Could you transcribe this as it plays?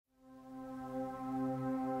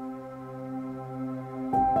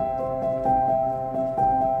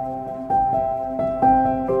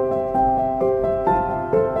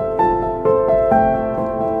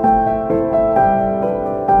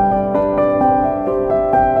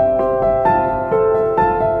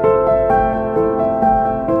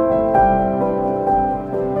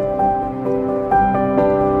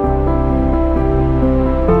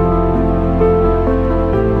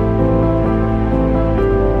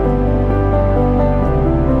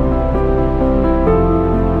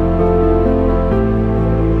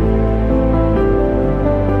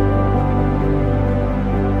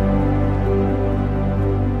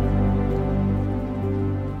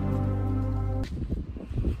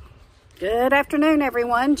Good afternoon,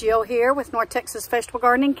 everyone. Jill here with North Texas Vegetable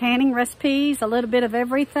Gardening, canning recipes, a little bit of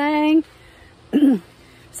everything.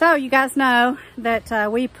 So you guys know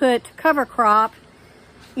that we put cover crop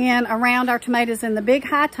in around our tomatoes in the big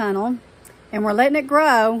high tunnel, and we're letting it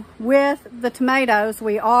grow with the tomatoes.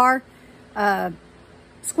 We are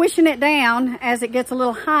squishing it down as it gets a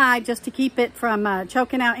little high just to keep it from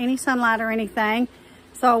choking out any sunlight or anything.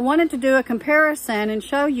 So I wanted to do a comparison and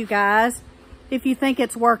show you guys if you think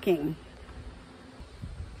it's working.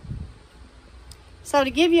 So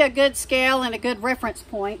to give you a good scale and a good reference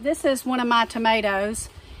point, this is one of my tomatoes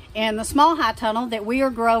in the small high tunnel that we are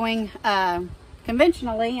growing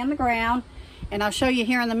conventionally in the ground. And I'll show you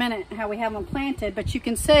here in a minute how we have them planted, but you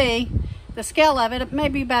can see the scale of it,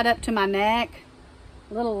 maybe about up to my neck,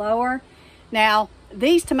 a little lower. Now,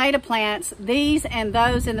 these tomato plants, these and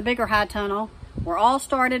those in the bigger high tunnel, were all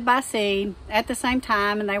started by seed at the same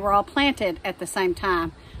time, and they were all planted at the same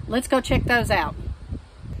time. Let's go check those out.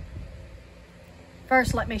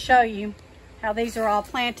 First, let me show you how these are all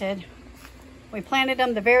planted. We planted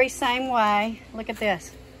them the very same way. Look at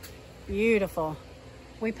this. Beautiful.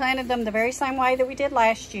 We planted them the very same way that we did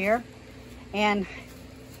last year. And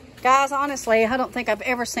guys, honestly, I don't think I've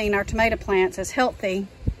ever seen our tomato plants as healthy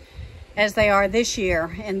as they are this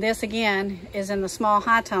year. And this again is in the small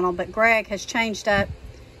high tunnel, but Greg has changed up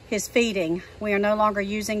his feeding. We are no longer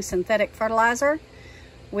using synthetic fertilizer.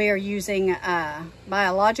 We are using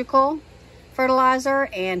biological fertilizer,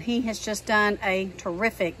 and he has just done a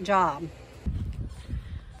terrific job.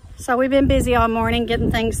 So we've been busy all morning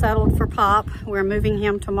getting things settled for Pop. We're moving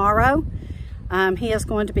him tomorrow. He is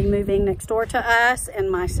going to be moving next door to us in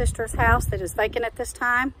my sister's house that is vacant at this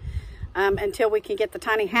time until we can get the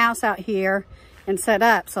tiny house out here and set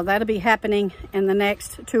up. So that'll be happening in the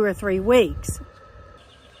next 2 or 3 weeks.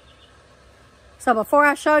 So before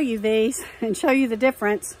I show you these and show you the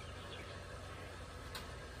difference,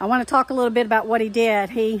 I want to talk a little bit about what he did.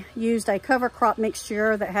 He used a cover crop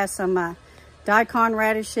mixture that has some daikon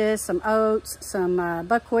radishes, some oats, some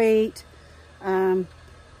buckwheat.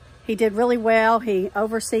 He did really well. He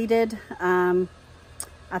overseeded,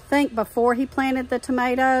 I think before he planted the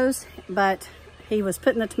tomatoes, but he was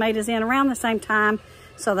putting the tomatoes in around the same time,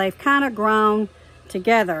 so they've kind of grown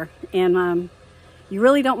together. And you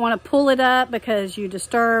really don't want to pull it up because you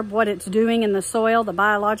disturb what it's doing in the soil, the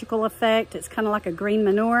biological effect. It's kind of like a green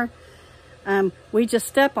manure. We just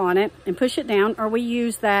step on it and push it down, or we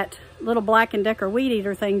use that little Black & Decker weed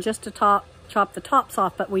eater thing just to chop the tops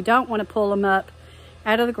off, but we don't want to pull them up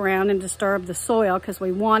out of the ground and disturb the soil because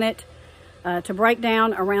we want it to break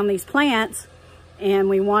down around these plants, and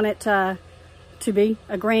we want it to be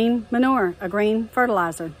a green manure, a green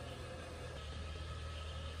fertilizer.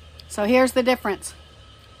 So here's the difference.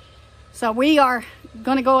 So we are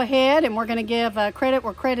going to go ahead and we're going to give credit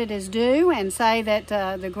where credit is due and say that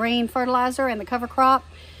the green fertilizer and the cover crop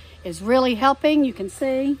is really helping. You can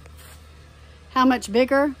see how much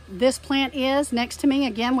bigger this plant is next to me.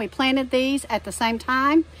 Again, we planted these at the same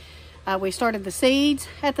time. We started the seeds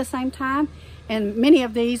at the same time, and many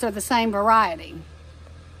of these are the same variety.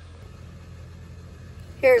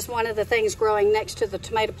 Here's one of the things growing next to the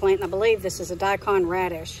tomato plant, and I believe this is a daikon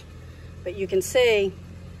radish. But you can see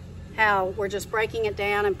how we're just breaking it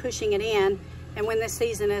down and pushing it in, and when this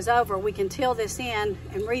season is over, we can till this in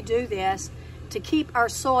and redo this to keep our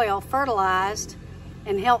soil fertilized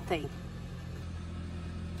and healthy.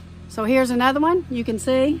 So here's another one. You can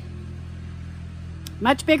see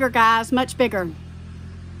much bigger, guys, much bigger.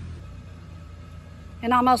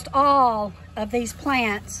 And almost all of these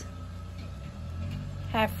plants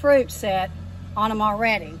have fruit set on them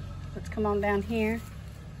already. Let's come on down here.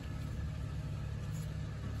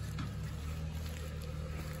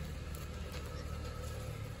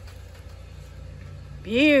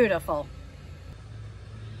 Beautiful.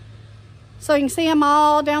 So you can see them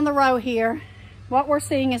all down the row here. What we're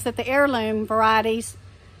seeing is that the heirloom varieties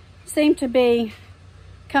seem to be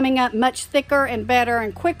coming up much thicker and better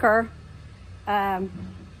and quicker than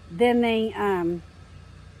the,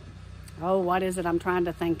 what is it I'm trying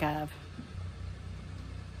to think of?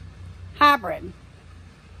 Hybrid.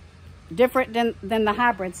 Different than the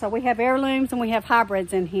hybrid. So we have heirlooms and we have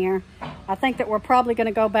hybrids in here. I think that we're probably going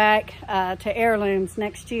to go back to heirlooms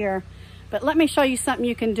next year. But let me show you something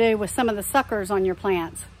you can do with some of the suckers on your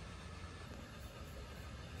plants.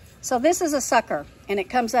 So this is a sucker, and it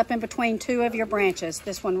comes up in between 2 of your branches,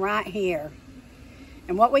 this one right here.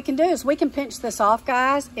 And what we can do is we can pinch this off,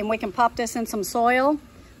 guys, and we can pop this in some soil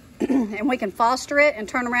and we can foster it and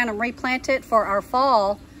turn around and replant it for our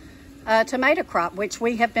fall tomato crop, which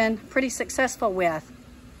we have been pretty successful with.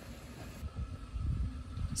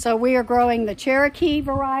 So we are growing the Cherokee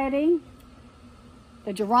variety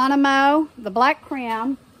the Geronimo, the Black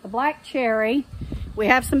Crim, the Black Cherry. We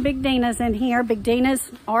have some Big Dinas in here. Big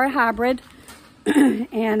Dinas are a hybrid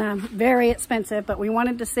and very expensive, but we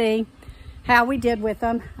wanted to see how we did with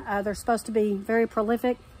them. They're supposed to be very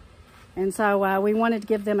prolific, and so we wanted to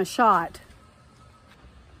give them a shot.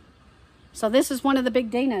 So this is one of the Big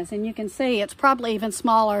Dinas, and you can see it's probably even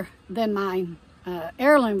smaller than my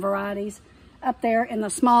heirloom varieties up there in the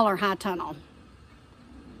smaller high tunnel.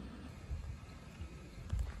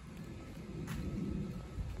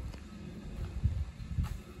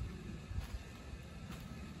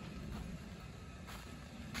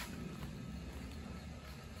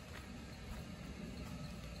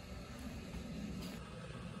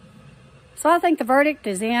 So I think the verdict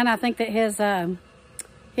is in. I think that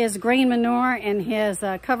his green manure and his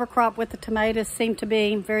cover crop with the tomatoes seem to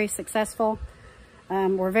be very successful.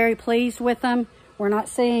 We're very pleased with them. We're not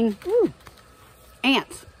seeing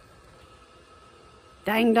ants.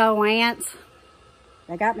 Dang-do ants.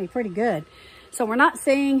 They got me pretty good. So we're not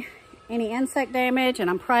seeing any insect damage, and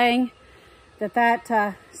I'm praying that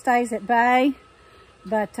that stays at bay.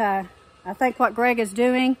 But I think what Greg is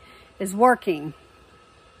doing is working.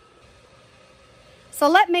 So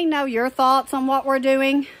let me know your thoughts on what we're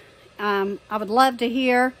doing. I would love to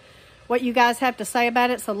hear what you guys have to say about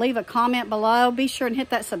it, so leave a comment below. Be sure and hit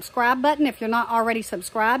that subscribe button if you're not already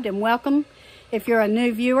subscribed, and welcome if you're a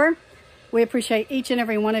new viewer. We appreciate each and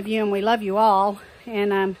every one of you, and we love you all.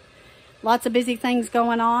 And lots of busy things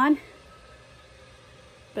going on.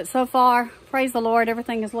 But so far, praise the Lord,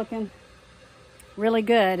 everything is looking really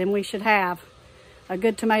good, and we should have a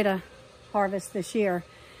good tomato harvest this year.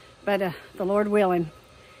 But the Lord willing.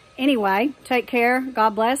 Anyway, take care.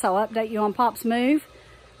 God bless. I'll update you on Pop's move.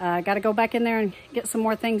 Got to go back in there and get some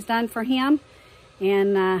more things done for him.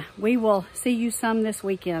 And we will see you some this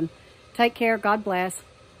weekend. Take care. God bless.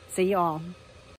 See you all.